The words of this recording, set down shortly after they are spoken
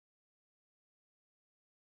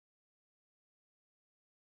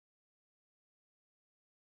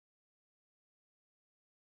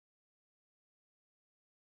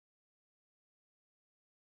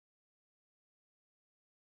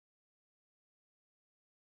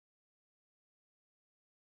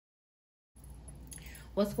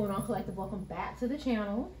What's going on, collective? Welcome back to the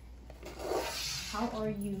channel. How are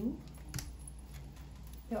you?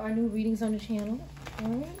 There are new readings on the channel. All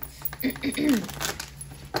right.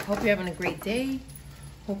 Hope you're having a great day.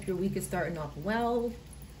 Hope your week is starting off well.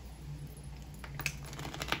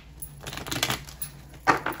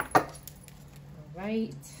 All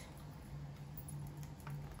right.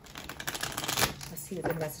 Let's see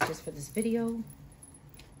what the message is for this video.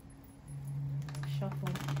 Shuffle.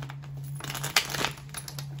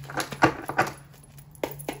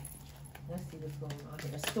 Let's see what's going on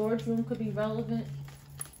here. A storage room could be relevant.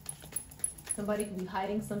 Somebody could be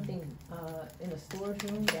hiding something in a storage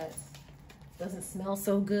room that doesn't smell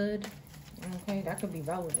so good. Okay, that could be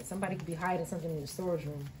relevant. Somebody could be hiding something in the storage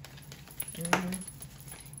room.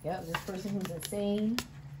 Yep, this person who's insane.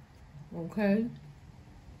 Okay.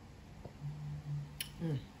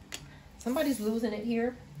 Somebody's losing it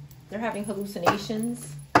here. They're having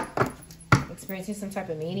hallucinations, experiencing some type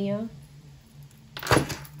of mania.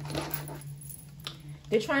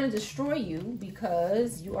 They're trying to destroy you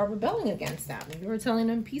because you are rebelling against them. You're telling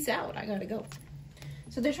them, peace out, I gotta go.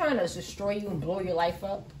 So they're trying to destroy you and blow your life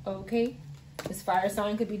up, okay? This fire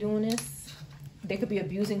sign could be doing this. They could be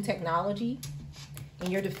abusing technology and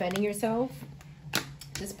you're defending yourself.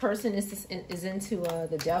 This person is into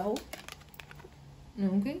the devil,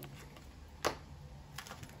 okay?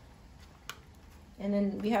 And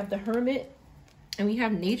then we have the hermit and we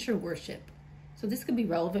have nature worship. So this could be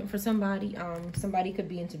relevant for somebody. Somebody could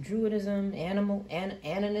be into druidism,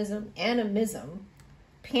 animism,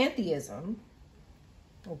 pantheism.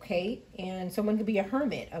 Okay, and someone could be a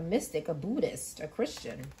hermit, a mystic, a Buddhist, a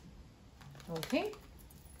Christian. Okay.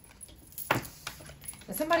 And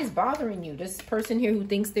somebody's bothering you. This person here who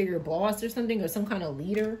thinks they're your boss or something, or some kind of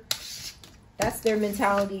leader. That's their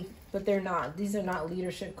mentality, but they're not. These are not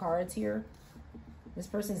leadership cards here. This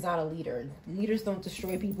person's not a leader. Leaders don't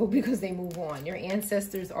destroy people because they move on. Your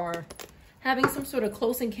ancestors are having some sort of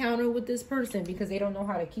close encounter with this person because they don't know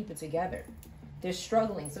how to keep it together. They're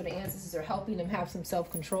struggling, so the ancestors are helping them have some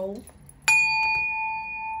self-control.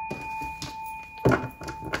 Let me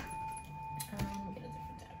get a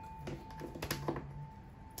different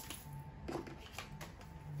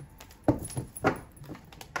deck.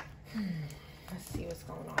 Let's see what's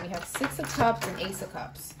going on. We have Six of Cups and Ace of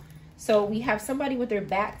Cups. So we have somebody with their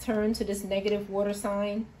back turned to this negative water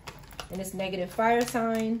sign and this negative fire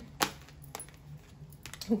sign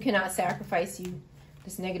who cannot sacrifice you.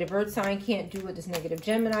 This negative earth sign can't do it. This negative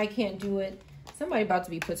Gemini can't do it. Somebody about to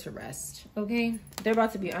be put to rest, okay? They're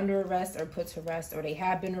about to be under arrest or put to rest, or they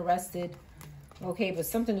have been arrested, okay? But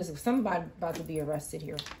somebody about to be arrested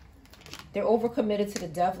here. They're overcommitted to the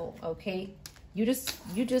devil, okay? You're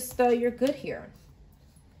good here.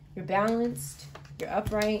 You're balanced. You're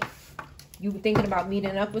upright. You were thinking about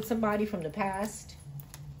meeting up with somebody from the past.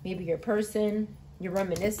 Maybe your person. You're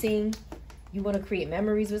reminiscing. You want to create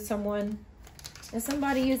memories with someone. And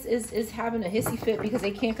somebody is having a hissy fit because they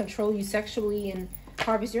can't control you sexually and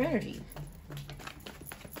harvest your energy.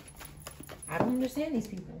 I don't understand these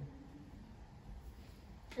people.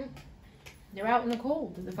 They're out in the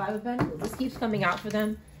cold with the Five of Pentacles. This keeps coming out for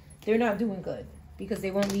them. They're not doing good because they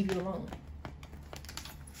won't leave you alone.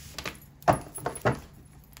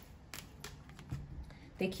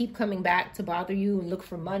 They keep coming back to bother you and look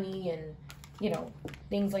for money and, you know,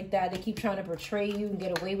 things like that. They keep trying to betray you and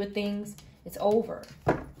get away with things. It's over.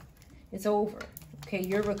 It's over. Okay,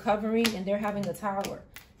 you're recovering and they're having a tower.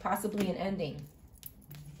 Possibly an ending.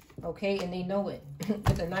 Okay, and they know it.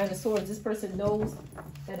 With the Nine of Swords, this person knows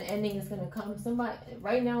that an ending is going to come. Somebody,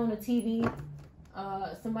 right now on the TV,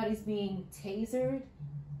 somebody's being tasered.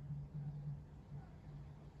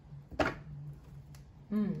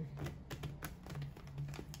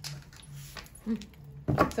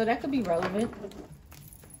 So that could be relevant.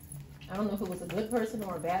 I don't know if it was a good person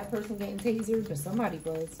or a bad person getting tasered, but somebody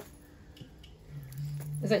was.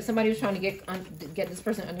 It's like somebody was trying to get this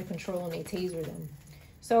person under control and they taser them.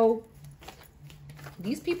 So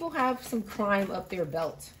these people have some crime up their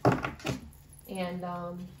belt. And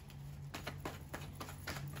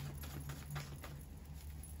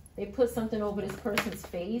they put something over this person's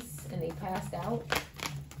face and they passed out.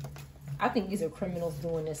 I think these are criminals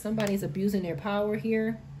doing this. Somebody's abusing their power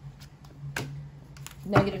here.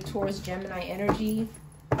 Negative Taurus, Gemini energy.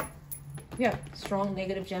 Yeah, strong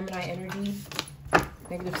negative Gemini energy.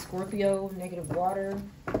 Negative Scorpio, negative water.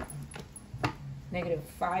 Negative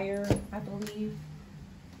fire, I believe.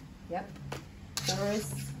 Yep.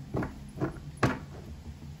 Taurus.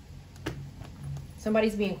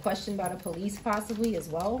 Somebody's being questioned by the police possibly as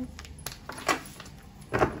well.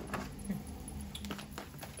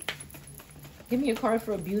 Give me a card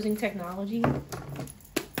for abusing technology.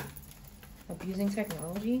 Abusing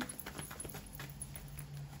technology.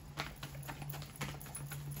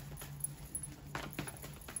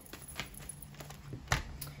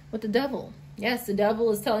 With the devil. Yes, the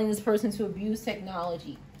devil is telling this person to abuse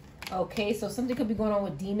technology. Okay, so something could be going on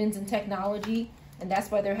with demons and technology, and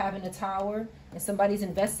that's why they're having a tower, and somebody's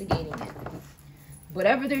investigating it.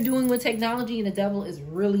 Whatever they're doing with technology and the devil is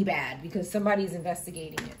really bad because somebody's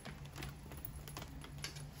investigating it.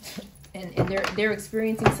 And they're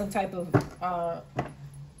experiencing some type of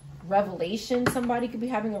revelation. Somebody could be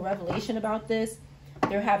having a revelation about this.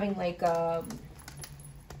 They're having like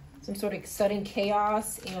some sort of sudden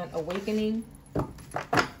chaos and awakening.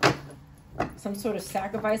 Some sort of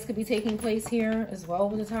sacrifice could be taking place here as well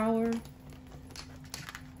with the tower.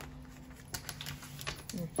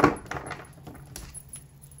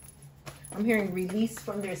 I'm hearing release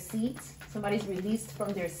from their seat. Somebody's released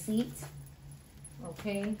from their seat.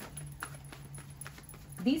 Okay.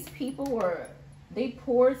 These people were, they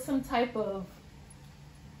poured some type of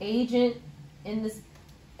agent in this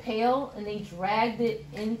pail and they dragged it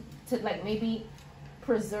in to like maybe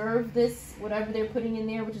preserve this, whatever they're putting in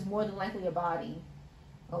there, which is more than likely a body.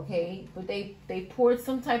 Okay. But they poured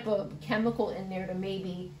some type of chemical in there to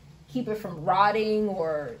maybe keep it from rotting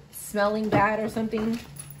or smelling bad or something.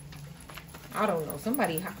 I don't know.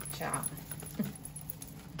 Somebody, child.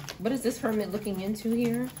 What is this hermit looking into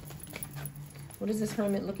here? What is this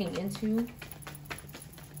hermit looking into?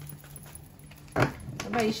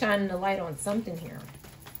 Somebody's shining the light on something here.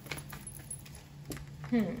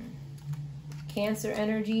 Cancer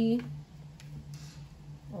energy.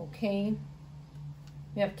 Okay.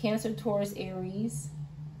 We have Cancer, Taurus, Aries.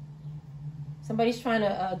 Somebody's trying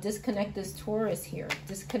to disconnect this Taurus here.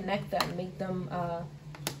 Disconnect them. Make them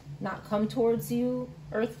not come towards you.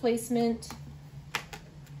 Earth placement.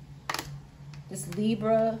 This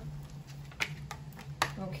Libra.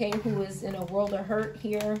 Okay, who is in a world of hurt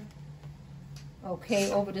here.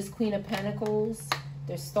 Okay, over this Queen of Pentacles.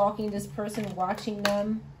 They're stalking this person, watching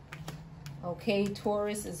them. Okay,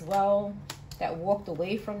 Taurus as well. That walked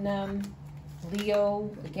away from them.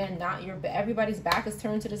 Leo, again, not your... Everybody's back is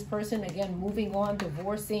turned to this person. Again, moving on,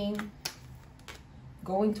 divorcing.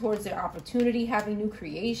 Going towards their opportunity, having new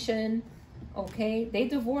creation. Okay, they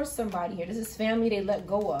divorced somebody here. This is family they let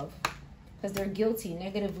go of. Because they're guilty.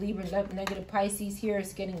 Negative Libra, negative Pisces here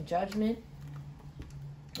is getting judgment.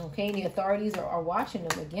 Okay, and the authorities are watching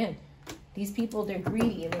them again. These people, they're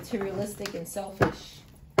greedy and materialistic and selfish.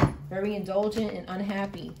 Very indulgent and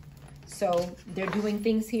unhappy. So they're doing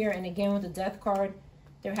things here. And again, with the Death card,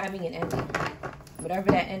 they're having an ending. Whatever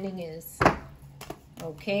that ending is.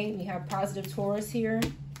 Okay, we have positive Taurus here.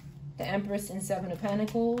 The Empress and Seven of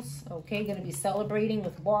Pentacles. Okay, going to be celebrating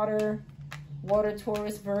with water. Water,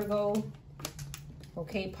 Taurus, Virgo.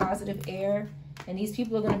 Okay, positive air. And these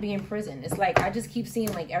people are going to be in prison. It's like, I just keep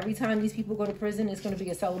seeing like every time these people go to prison, it's going to be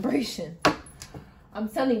a celebration. I'm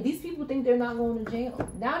telling you, these people think they're not going to jail.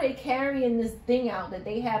 Now they're carrying this thing out that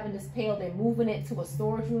they have in this pail. They're moving it to a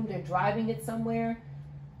storage room. They're driving it somewhere.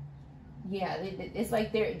 Yeah, it's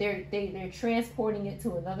like they're transporting it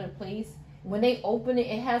to another place. When they open it,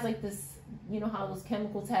 it has like this, you know how those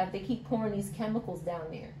chemicals have, they keep pouring these chemicals down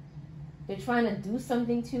there. They're trying to do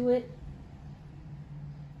something to it.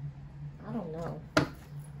 I don't know.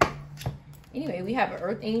 Anyway, we have an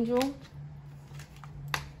earth angel.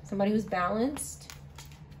 Somebody who's balanced.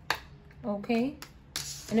 Okay.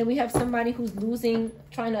 And then we have somebody who's losing,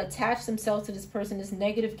 trying to attach themselves to this person, this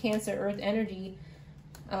negative Cancer earth energy,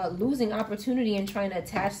 losing opportunity and trying to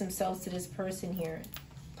attach themselves to this person here.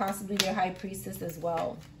 Possibly their high priestess as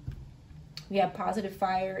well. We have positive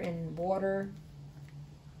fire and water.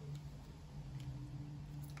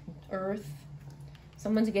 Earth.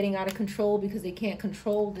 Someone's getting out of control because they can't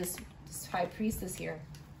control this high priestess here.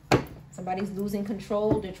 Somebody's losing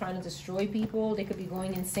control. They're trying to destroy people. They could be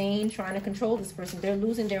going insane trying to control this person. They're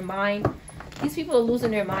losing their mind. These people are losing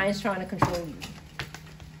their minds trying to control you.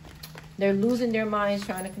 They're losing their minds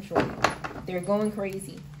trying to control you. They're going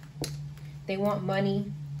crazy. They want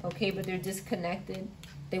money, okay, but they're disconnected.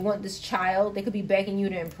 They want this child. They could be begging you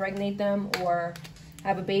to impregnate them or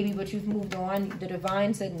have a baby, but you've moved on. The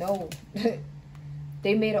divine said no.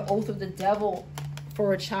 They made an oath of the devil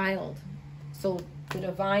for a child. So the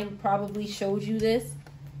divine probably showed you this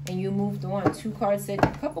and you moved on. Two cards said,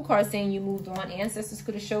 a couple cards saying you moved on. Ancestors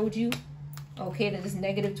could have showed you, okay, that this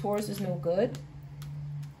negative Taurus is no good.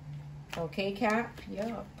 Okay, Cap.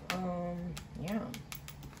 Yeah. Yeah.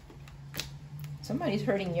 Somebody's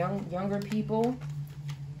hurting younger people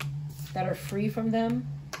that are free from them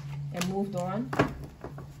and moved on.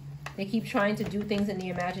 They keep trying to do things in the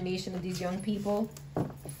imagination of these young people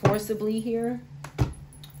forcibly here.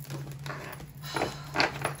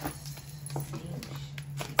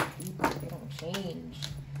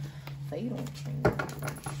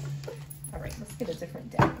 different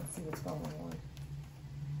deck and see what's going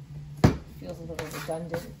on. Feels a little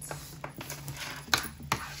redundant.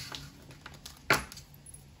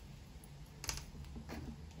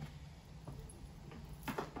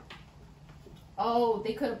 Oh,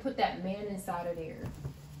 they could have put that man inside of there.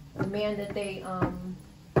 The man that they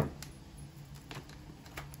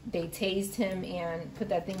tased him and put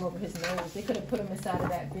that thing over his nose. They could have put him inside of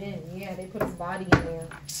that bin. Yeah, they put his body in there.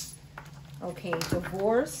 Okay,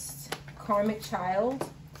 divorced, karmic child,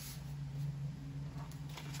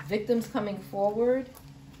 victims coming forward,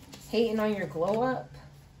 hating on your glow up.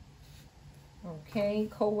 Okay,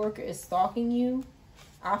 co-worker is stalking you,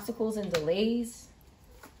 obstacles and delays.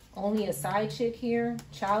 Only a side chick here.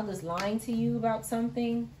 Child is lying to you about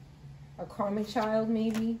something. A karmic child,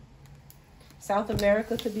 maybe. South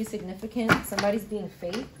America could be significant. Somebody's being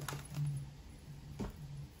fake.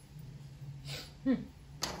 Give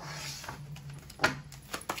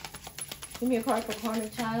me a card for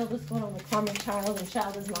karmic child. What's going on with karmic child and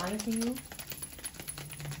child is lying to you?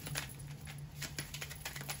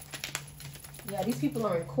 Yeah, these people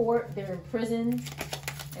are in court. They're in prison.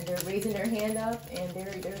 And they're raising their hand up, and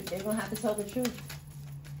they're gonna have to tell the truth.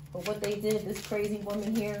 But what they did, this crazy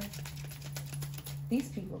woman here, these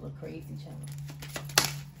people are crazy, child.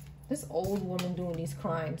 This old woman doing these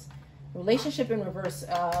crimes. Relationship in reverse.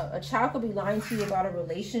 A child could be lying to you about a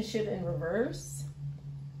relationship in reverse.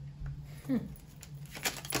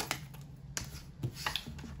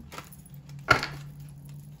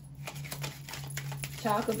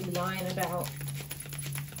 Child could be lying about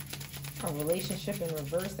a relationship in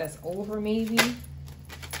reverse that's over, maybe.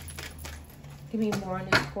 Give me more on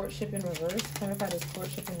this courtship in reverse. Clarify this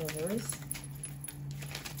courtship in reverse.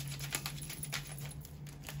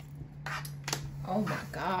 Oh my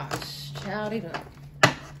gosh, child,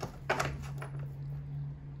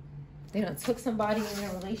 they done took somebody in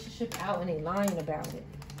their relationship out and they lying about it.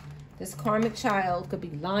 This karmic child could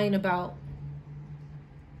be lying about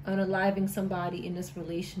unaliving somebody in this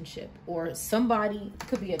relationship, or somebody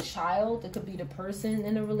could be a child, it could be the person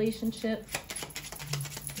in the relationship.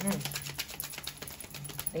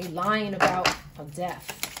 They lying about a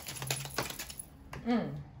death.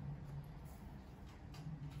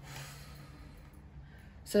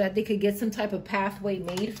 So that they could get some type of pathway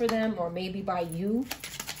made for them, or maybe by you,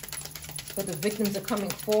 but the victims are coming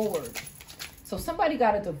forward. So somebody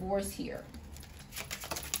got a divorce here.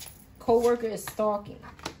 Co-worker is stalking.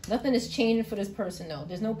 Nothing is changing for this person, though.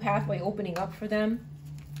 There's no pathway opening up for them.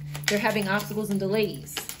 They're having obstacles and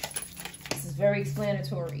delays. This is very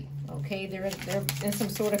explanatory, okay? They're in some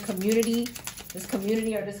sort of community. This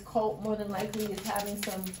community or this cult, more than likely, is having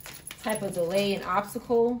some type of delay and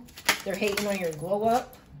obstacle. They're hating on your glow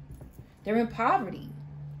up. They're in poverty.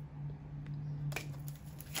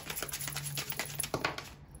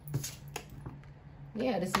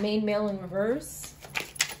 Yeah, this main male in reverse.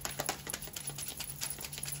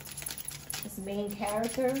 Main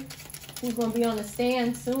character who's going to be on the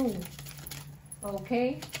stand soon.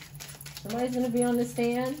 Okay, somebody's going to be on the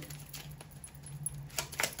stand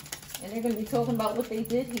and they're going to be talking about what they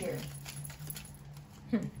did here.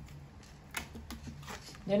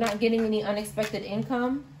 They're not getting any unexpected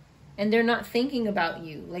income, and they're not thinking about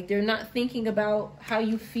you. Like, they're not thinking about how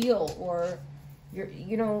you feel, or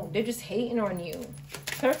they're just hating on you.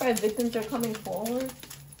 Clarify victims are coming forward.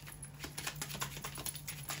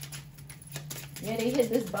 Yeah, they hid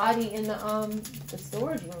this body in the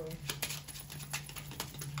storage room.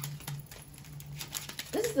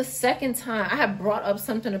 This is the second time I have brought up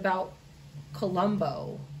something about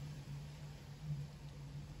Colombo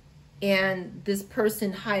and this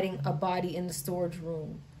person hiding a body in the storage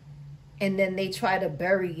room, and then they try to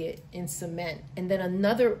bury it in cement, and then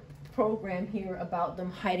another program here about them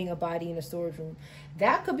hiding a body in the storage room.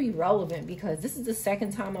 That could be relevant because this is the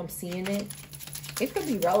second time I'm seeing it. It could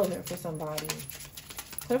be relevant for somebody.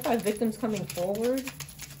 Clarify victims coming forward.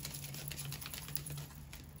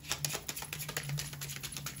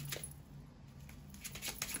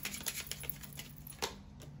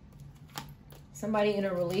 Somebody in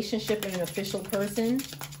a relationship with an official person.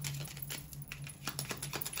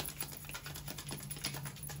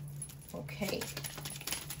 Okay.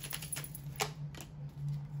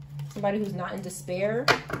 Somebody who's not in despair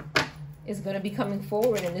is going to be coming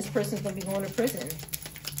forward, and this person's going to be going to prison.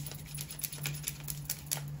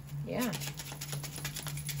 Yeah.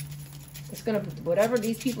 It's going to, whatever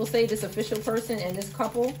these people say, this official person and this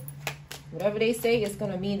couple, whatever they say, it's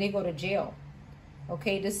going to mean they go to jail.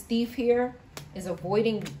 Okay, this thief here is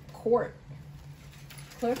avoiding court.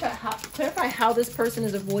 Clarify how this person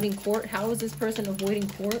is avoiding court. How is this person avoiding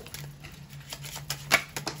court?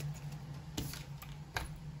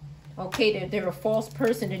 Okay, they're a false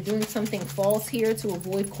person. They're doing something false here to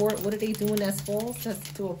avoid court. What are they doing that's false?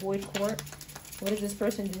 That's to avoid court. What is this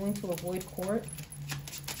person doing to avoid court?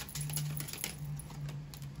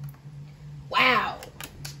 Wow.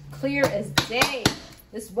 Clear as day.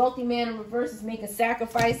 This wealthy man in reverse is making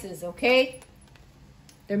sacrifices, okay?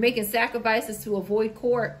 They're making sacrifices to avoid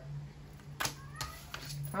court.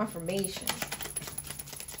 Confirmation.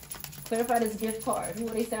 Clarify this gift card. Who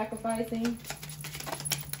are they sacrificing?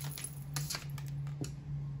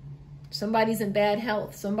 Somebody's in bad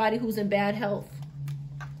health. Somebody who's in bad health.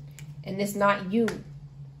 And it's not you.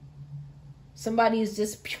 Somebody is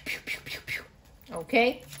just pew, pew, pew, pew, pew.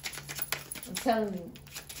 Okay? I'm telling you.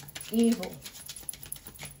 Evil.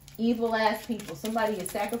 Evil ass people. Somebody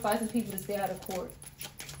is sacrificing people to stay out of court.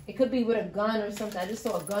 It could be with a gun or something. I just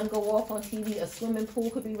saw a gun go off on TV. A swimming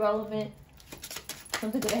pool could be relevant.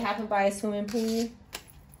 Something could have happened by a swimming pool.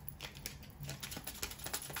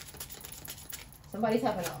 Somebody's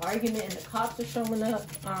having an argument and the cops are showing up.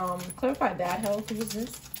 Clarify bad health. Who is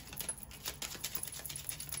this?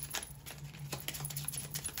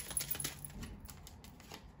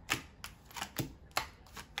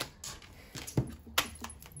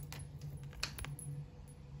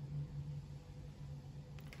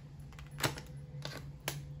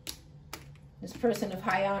 This person of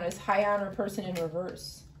high honor is high honor person in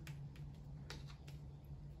reverse.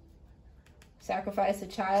 Sacrifice a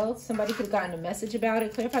child. Somebody could have gotten a message about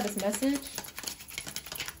it. Clarify this message.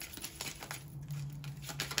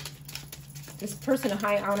 This person of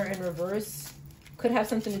high honor in reverse could have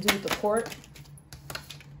something to do with the court.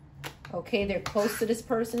 Okay, they're close to this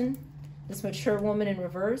person. This mature woman in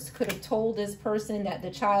reverse could have told this person that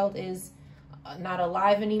the child is not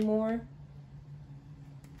alive anymore.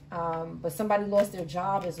 But somebody lost their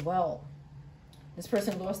job as well. This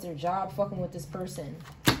person lost their job fucking with this person.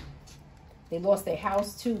 They lost their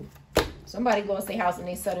house too. Somebody lost their house and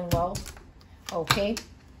they sudden wealth. Okay.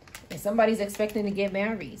 And somebody's expecting to get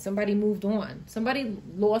married. Somebody moved on. Somebody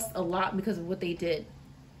lost a lot because of what they did.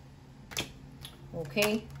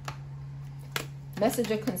 Okay.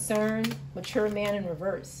 Message of concern. Mature man in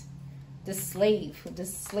reverse. This slave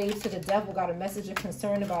to the devil got a message of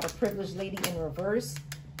concern about a privileged lady in reverse.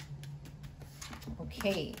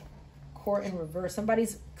 Okay. Court in reverse.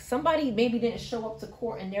 Somebody maybe didn't show up to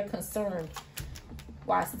court and they're concerned.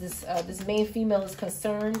 Why this main female is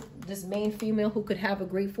concerned. This main female who could have a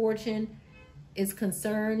great fortune is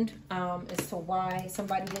concerned as to why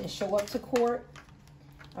somebody didn't show up to court.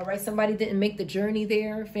 All right, somebody didn't make the journey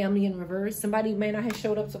there. Family in reverse. Somebody may not have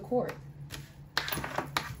showed up to court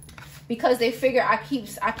because they figure I keep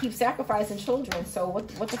sacrificing children. So what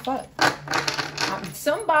the fuck?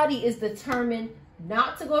 Somebody is determined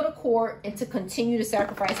not to go to court and to continue to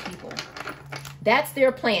sacrifice people. That's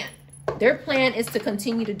their plan. Their plan is to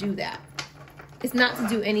continue to do that. It's not to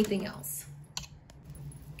do anything else.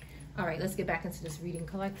 All right, let's get back into this reading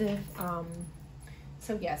collective.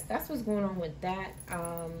 So yes, that's what's going on with that.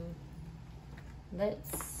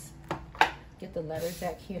 Let's get the letters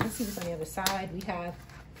back here. Let's see what's on the other side. We have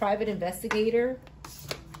private investigator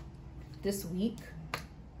this week.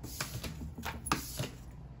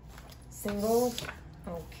 Single.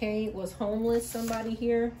 Okay, was homeless. Somebody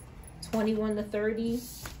here. 21 to 30.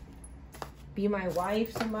 Be my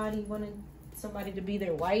wife. Somebody wanted somebody to be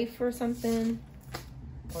their wife or something.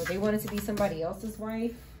 Or they wanted to be somebody else's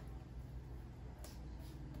wife.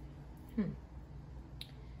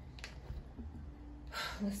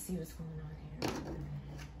 Let's see what's going on here.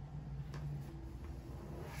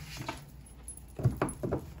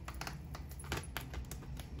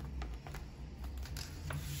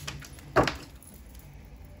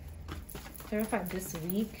 Clarify this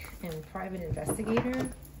week and private investigator.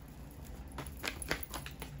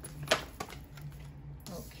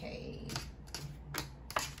 Okay.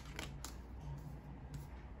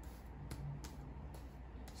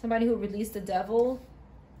 Somebody who released the devil.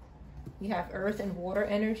 We have earth and water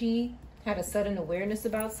energy. Had a sudden awareness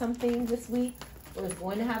about something this week. Or is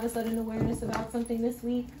going to have a sudden awareness about something this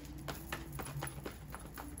week.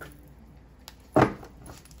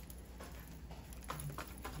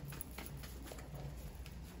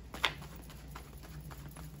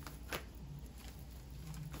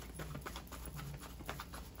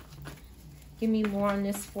 Give me more on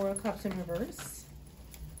this Four of Cups in reverse.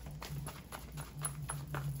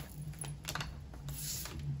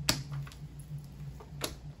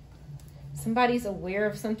 Somebody's aware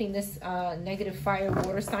of something this negative fire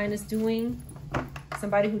water sign is doing.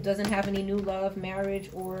 Somebody who doesn't have any new love,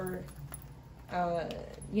 marriage, or,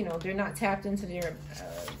 you know, they're not tapped into their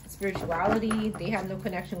spirituality. They have no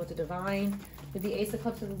connection with the divine. With the Ace of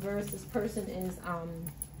Cups in reverse, this person is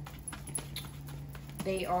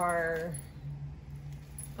They are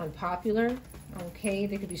unpopular, okay?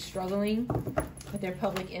 They could be struggling with their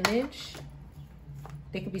public image.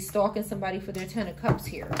 They could be stalking somebody for their 10 of Cups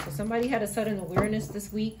here. So somebody had a sudden awareness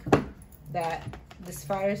this week that this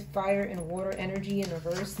fire and water energy in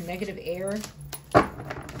reverse, negative air,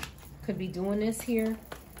 could be doing this here.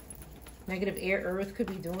 Negative air, earth could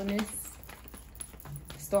be doing this.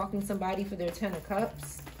 Stalking somebody for their 10 of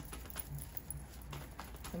Cups.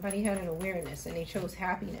 Somebody had an awareness and they chose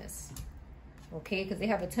happiness. Okay, because they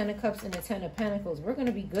have a 10 of Cups and a 10 of Pentacles. We're going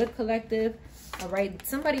to be good, collective. All right,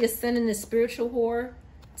 somebody is sending this spiritual whore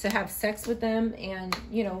to have sex with them and,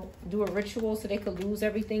 you know, do a ritual so they could lose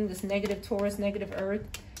everything. This negative Taurus, negative Earth,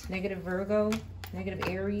 negative Virgo, negative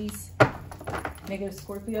Aries, negative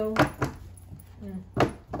Scorpio.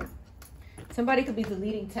 Somebody could be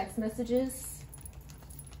deleting text messages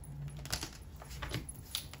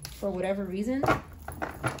for whatever reason.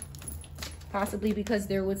 Possibly because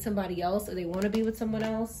they're with somebody else or they want to be with someone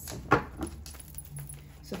else.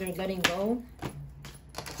 So they're letting go.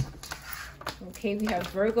 Okay, we have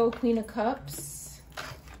Virgo, Queen of Cups,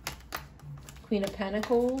 Queen of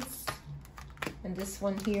Pentacles. And this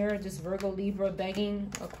one here, this Virgo, Libra,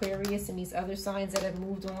 begging, Aquarius, and these other signs that have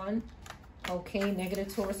moved on. Okay,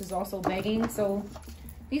 negative Taurus is also begging. So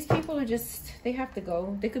these people are just, they have to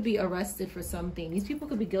go. They could be arrested for something. These people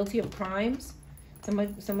could be guilty of crimes.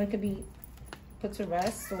 Someone could be put to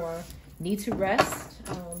rest or need to rest.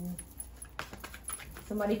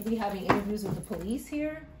 Somebody could be having interviews with the police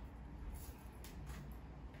here.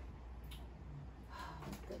 Oh,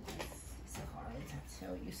 goodness. It's so hard to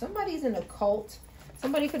tell you. Somebody's in a cult.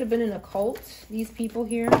 Somebody could have been in a cult. These people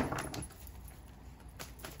here.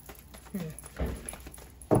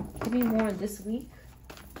 Give me more on this week.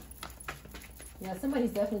 Yeah,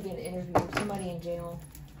 somebody's definitely getting interviewed. Somebody in jail.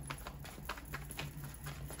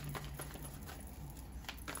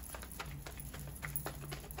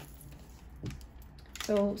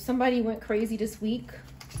 So somebody went crazy this week,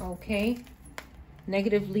 okay?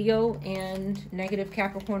 Negative Leo and negative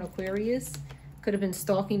Capricorn Aquarius. Could have been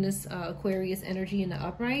stalking this Aquarius energy in the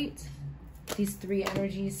upright. These three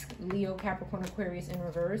energies, Leo, Capricorn, Aquarius in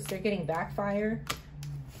reverse. They're getting backfire,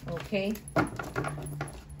 okay?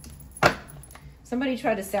 Somebody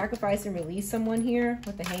tried to sacrifice and release someone here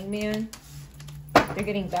with the Hangman. They're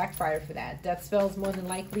getting backfire for that. Death spells more than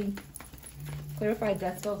likely. Clarify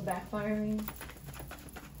death spells backfiring.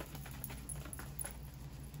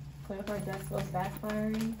 Clarify death spells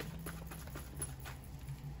backfiring.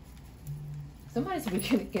 Somebody's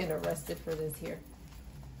getting arrested for this here.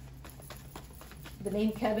 The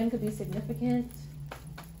name Kevin could be significant.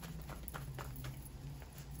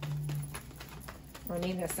 Or a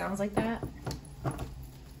name that sounds like that.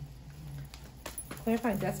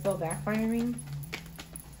 Clarify death spell backfiring.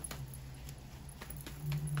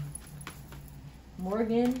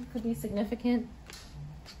 Morgan could be significant.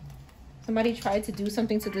 Somebody tried to do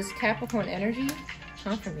something to this Capricorn energy.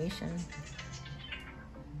 Confirmation.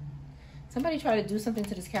 Somebody tried to do something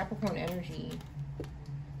to this Capricorn energy.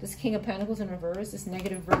 This King of Pentacles in reverse. This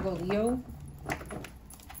negative Virgo Leo.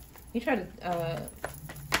 He tried to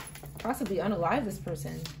possibly unalive this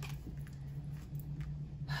person.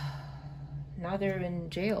 Now they're in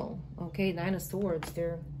jail. Okay, Nine of Swords.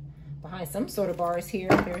 They're behind some sort of bars here.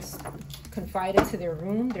 They're confined to their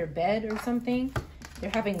room, their bed or something.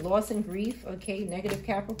 They're having loss and grief, okay, negative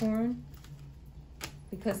Capricorn.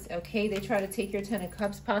 Because, okay, they try to take your 10 of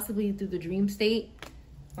Cups, possibly through the dream state.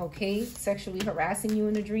 Okay, sexually harassing you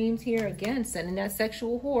in the dreams here. Again, sending that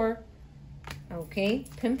sexual whore. Okay,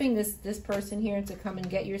 pimping this person here to come and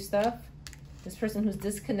get your stuff. This person who's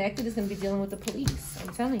disconnected is going to be dealing with the police.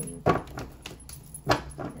 I'm telling you.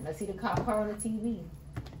 And I see the cop car on the TV.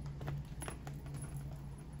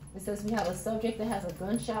 It says we have a subject that has a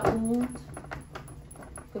gunshot wound.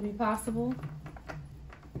 Could be possible.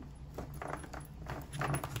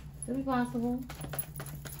 Could be possible.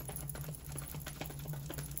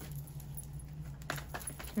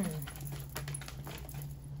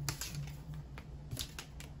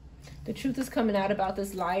 The truth is coming out about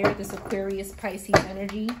this liar, this Aquarius Pisces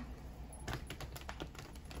energy.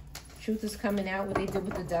 Truth is coming out, what they did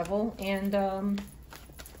with the devil. And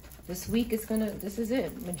this week it's gonna, this is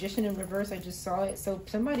it. Magician in reverse, I just saw it. So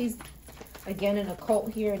somebody's, again, in a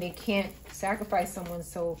cult here. They can't sacrifice someone,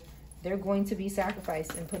 so they're going to be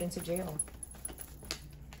sacrificed and put into jail.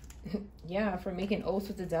 Yeah, for making oaths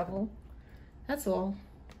with the devil. That's all.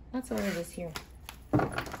 That's all it is here.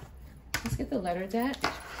 Let's get the letter deck.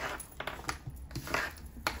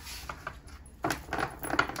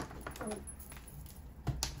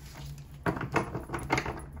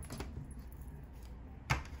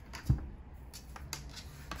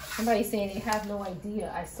 Somebody's saying they have no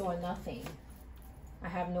idea. I saw nothing. I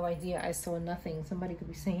have no idea. I saw nothing. Somebody could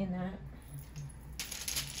be saying that.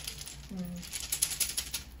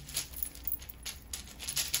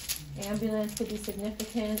 Ambulance could be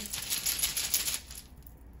significant.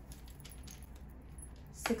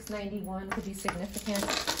 691 could be significant.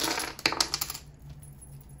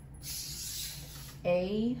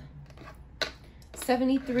 A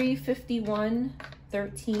 73, 51,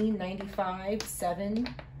 13, 95,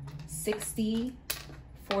 7, 60,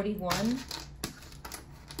 41.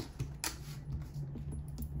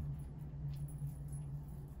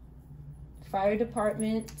 Fire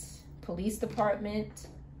department, police department.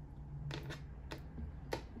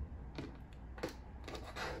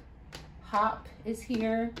 Hop is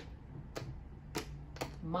here.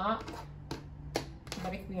 Mop.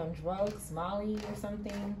 Somebody could be on drugs, Molly or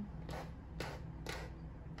something.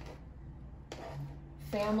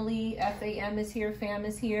 Family, FAM is here, fam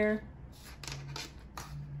is here.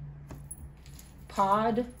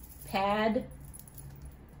 Pod, pad.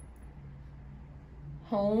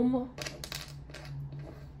 Home.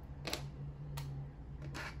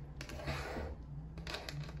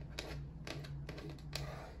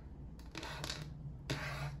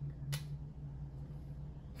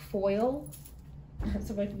 Foil.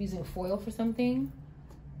 Somebody could be using foil for something.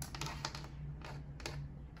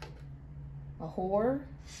 A whore.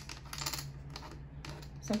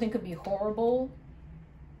 Something could be horrible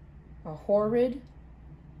or horrid.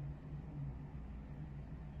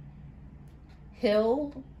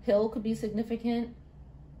 Hill. Hill could be significant.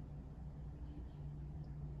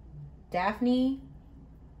 Daphne.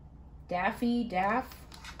 Daffy. Daff.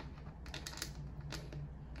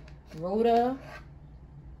 Rhoda.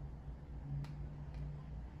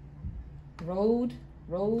 Road.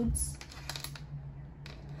 Roads.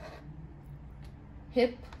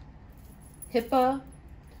 Hip. HIPAA.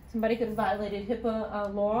 Somebody could have violated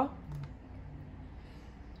HIPAA law.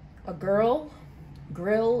 A girl.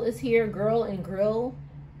 Grill is here. Girl and grill.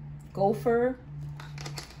 Gopher.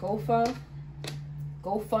 Gofa.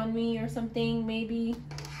 GoFundMe or something maybe.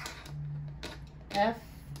 F.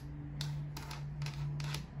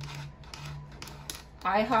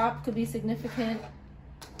 IHOP could be significant.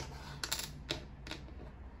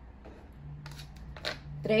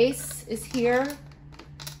 Tres is here.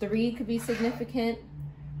 3 could be significant.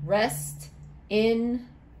 Rest, in,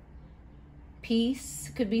 peace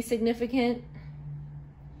could be significant.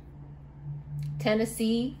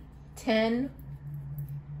 Tennessee, 10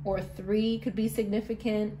 or 3 could be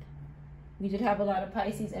significant. We did have a lot of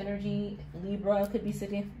Pisces energy. Libra could be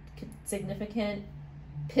significant.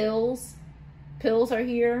 Pills. Pills are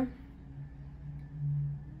here.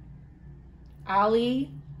 Ali.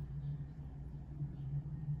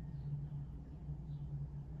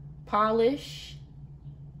 Polish.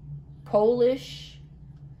 Polish.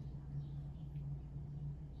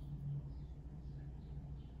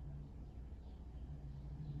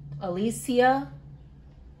 Alicia.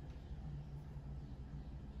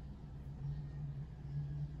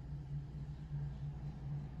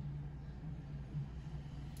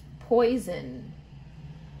 Poison.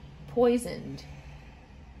 Poisoned.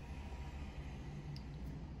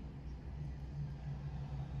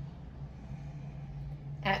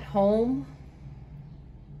 At home.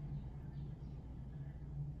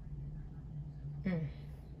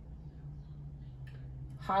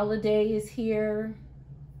 Holiday is here.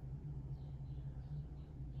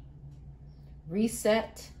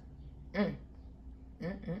 Reset.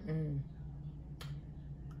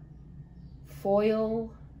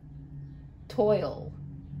 Foil. Toil.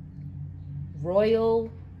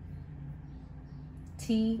 Royal.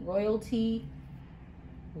 Royalty.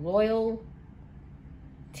 Loyal.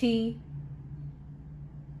 Tea.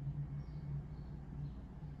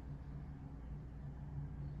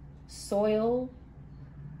 Soil.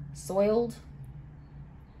 Soiled.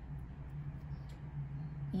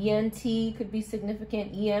 ENT could be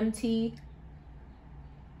significant. EMT.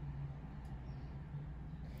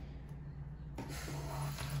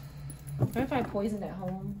 What if I poisoned at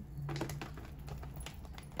home?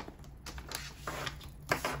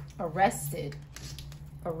 Arrested.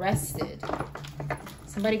 Arrested.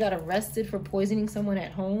 Somebody got arrested for poisoning someone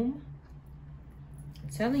at home. I'm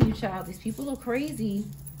telling you, child, these people are crazy.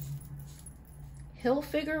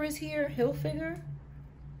 Hilfiger is here. Hilfiger.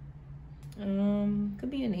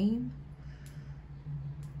 Could be a name.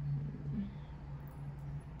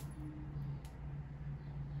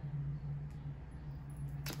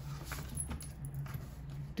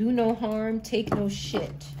 Do no harm, take no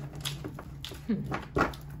shit.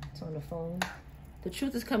 It's on the phone. The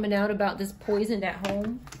truth is coming out about this poisoned at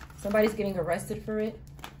home. Somebody's getting arrested for it.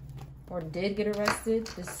 or did get arrested.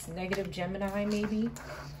 This negative Gemini, maybe.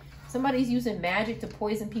 Somebody's using magic to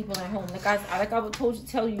poison people at home. Like I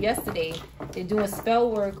tell you yesterday, they're doing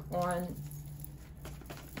spell work on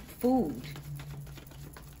food.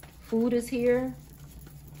 Food is here.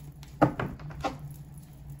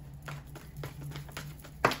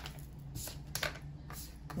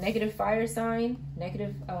 Negative fire sign,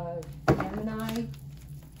 negative Gemini.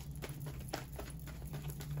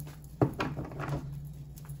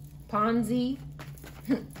 Ponzi.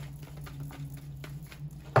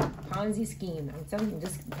 Ponzi scheme. I'm telling you,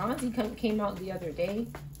 this Ponzi came out the other day.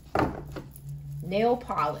 Nail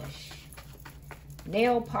polish.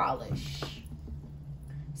 Nail polish.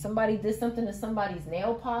 Somebody did something to somebody's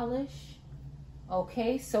nail polish.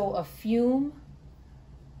 Okay, so a fume.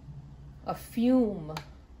 A fume.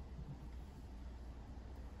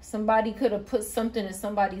 Somebody could have put something in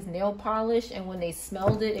somebody's nail polish, and when they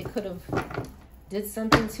smelled it, it could have did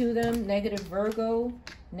something to them. Negative Virgo,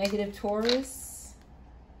 negative Taurus,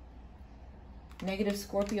 negative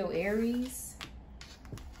Scorpio, Aries.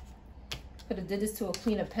 Could have did this to a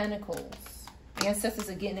Queen of Pentacles. Ancestors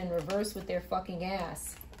are getting in reverse with their fucking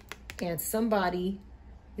ass. And somebody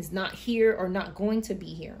is not here or not going to be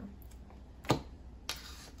here.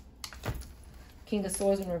 King of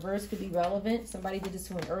Swords in reverse could be relevant. Somebody did this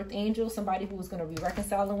to an earth angel. Somebody who was going to be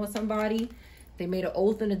reconciling with somebody. They made an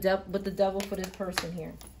oath with the devil for this person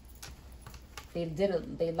here.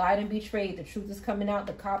 They lied and betrayed. The truth is coming out.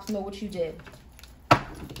 The cops know what you did.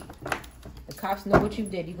 The cops know what you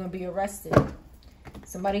did. You're going to be arrested.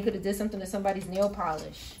 Somebody could have did something to somebody's nail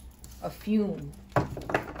polish. A fume.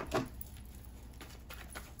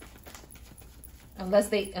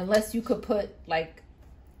 Unless you could put like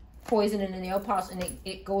poison in the nail polish and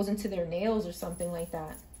it goes into their nails or something like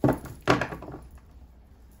that.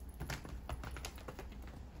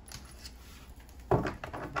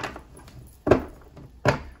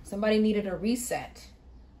 Somebody needed a reset.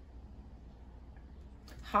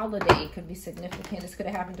 Holiday could be significant. This could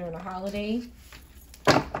have happened during a holiday.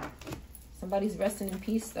 Somebody's resting in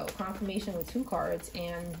peace though. Confirmation with 2 cards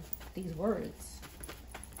and these words.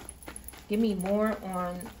 Give me more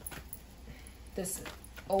on this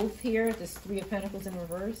oath here. This 3 of Pentacles in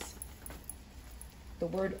reverse. The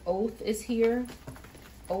word oath is here.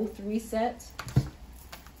 Oath reset.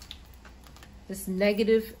 This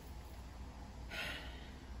negative.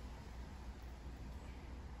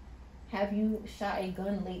 Have you shot a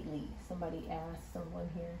gun lately? Somebody asked someone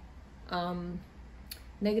here.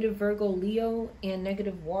 Negative Virgo, Leo, and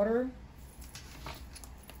negative water.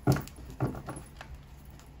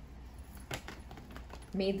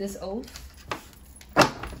 Made this oath.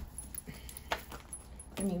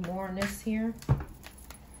 Give me more on this here.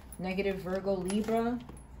 Negative Virgo, Libra.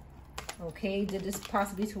 Okay, did this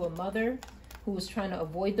possibly to a mother who was trying to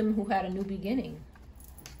avoid them, who had a new beginning.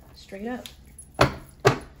 Straight up.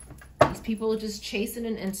 These people are just chasing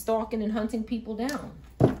and stalking and hunting people down.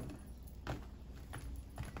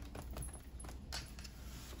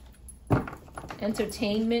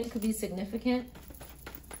 Entertainment could be significant.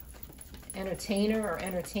 Entertainer or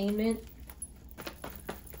entertainment.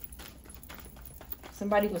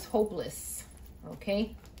 Somebody was hopeless.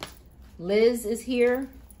 Okay. Liz is here.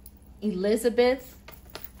 Elizabeth.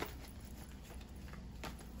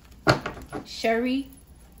 Sherry.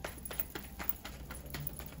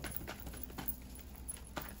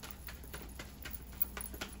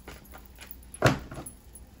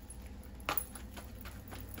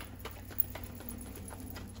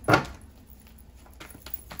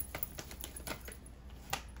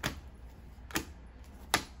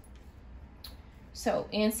 So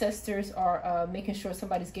ancestors are making sure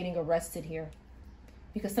somebody's getting arrested here.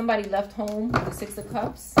 Because somebody left home with the 6 of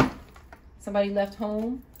Cups. Somebody left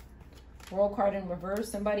home. World card in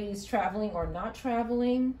reverse. Somebody is traveling or not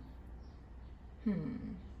traveling.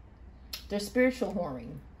 They're spiritual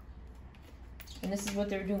whoring. And this is what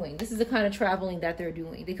they're doing. This is the kind of traveling that they're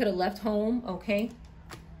doing. They could have left home, okay?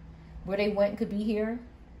 Where they went could be here.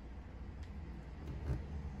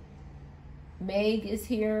 Meg is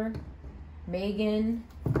here. Megan,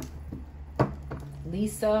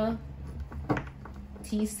 Lisa,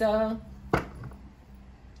 Tisa,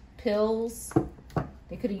 pills.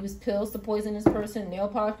 They could have used pills to poison this person. Nail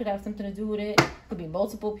polish could have something to do with it. Could be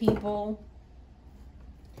multiple people.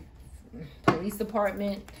 Police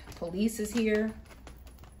department. Police is here.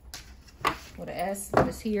 With an S, what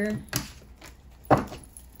is here?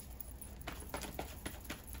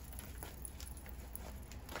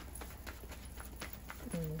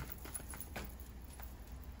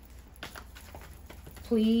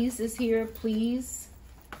 Please is here. Please.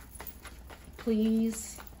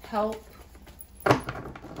 Please help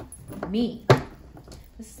me.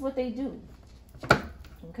 This is what they do.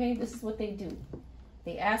 Okay, this is what they do.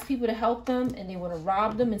 They ask people to help them, and they want to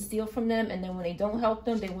rob them and steal from them, and then when they don't help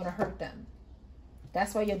them, they want to hurt them.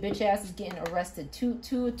 That's why your bitch ass is getting arrested. Two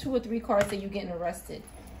or three cards that you're getting arrested.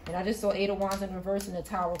 And I just saw 8 of Wands in reverse and the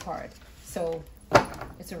Tower card. So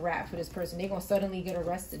it's a wrap for this person. They're going to suddenly get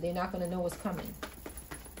arrested. They're not going to know what's coming.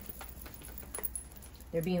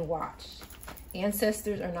 They're being watched.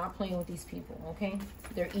 Ancestors are not playing with these people, okay?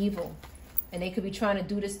 They're evil. And they could be trying to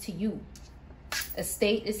do this to you.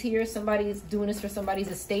 Estate is here. Somebody is doing this for somebody's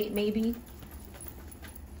estate, maybe.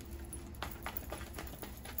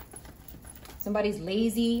 Somebody's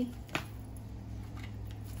lazy.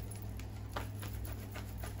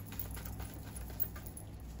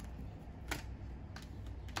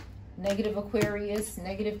 Negative Aquarius,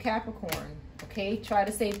 negative Capricorn. Okay, try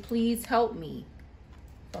to say, please help me.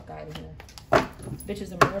 Fuck out of here. This bitch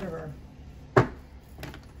is a murderer.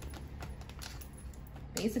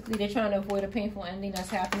 Basically, they're trying to avoid a painful ending that's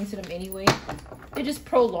happening to them anyway. They're just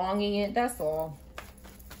prolonging it. That's all.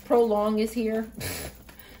 Prolong is here.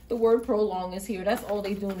 The word prolong is here. That's all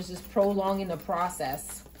they're doing is just prolonging the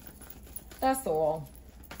process. That's all.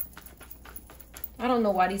 I don't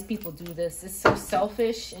know why these people do this. It's so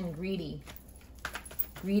selfish and greedy.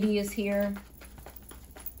 Greedy is here.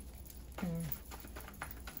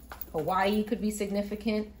 Hawaii could be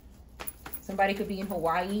significant. Somebody could be in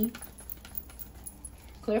Hawaii.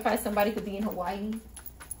 Clarify, somebody could be in Hawaii.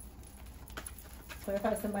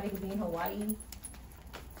 Clarify, somebody could be in Hawaii.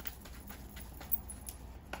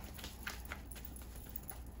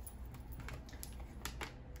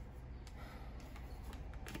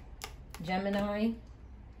 Gemini,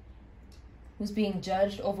 who's being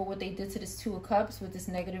judged over what they did to this 2 of Cups with this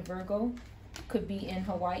negative Virgo, could be in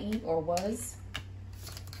Hawaii or was.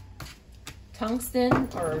 Tungsten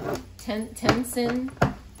or Tensin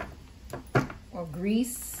or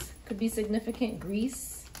Greece could be significant.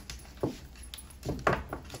 Greece.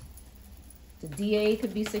 The DA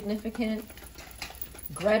could be significant.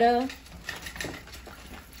 Greta.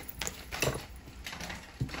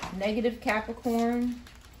 Negative Capricorn.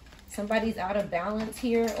 Somebody's out of balance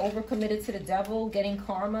here, overcommitted to the devil, getting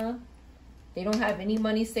karma. They don't have any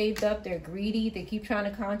money saved up. They're greedy. They keep trying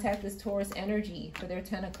to contact this Taurus energy for their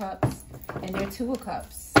 10 of Cups and their 2 of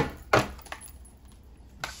Cups.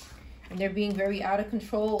 And they're being very out of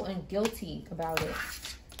control and guilty about it.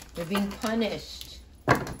 They're being punished.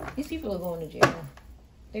 These people are going to jail.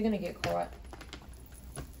 They're going to get caught.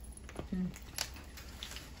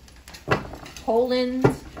 Poland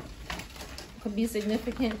could be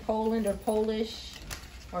significant. Poland or Polish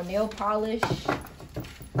or nail polish.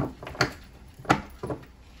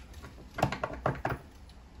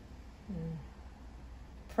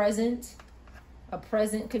 Present. A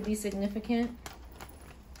present could be significant.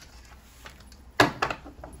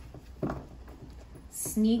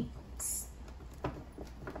 Sneaks.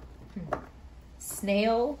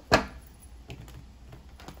 Snail.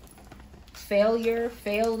 Failure.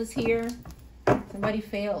 Failed is here. Somebody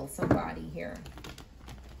failed somebody here.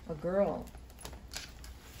 A girl.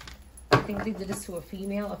 I think they did this to a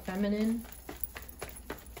female, a feminine.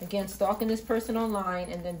 Again, stalking this person online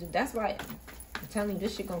and then that's why I'm telling you,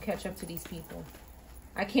 this shit gonna catch up to these people.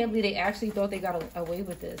 I can't believe they actually thought they got away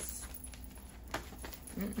with this.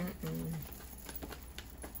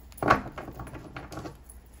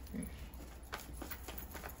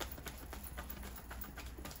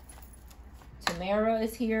 Tamara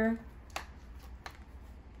is here.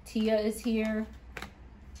 Tia is here.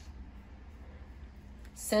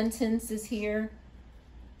 Sentence is here.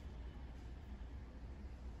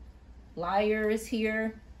 Liar is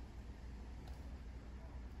here.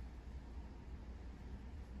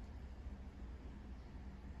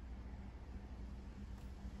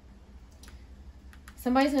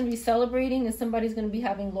 Somebody's going to be celebrating and somebody's going to be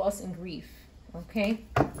having loss and grief. Okay?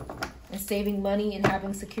 And saving money and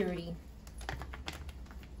having security.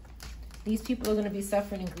 These people are going to be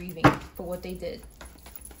suffering and grieving for what they did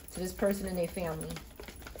to this person and their family.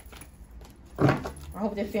 I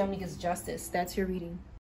hope their family gets justice. That's your reading.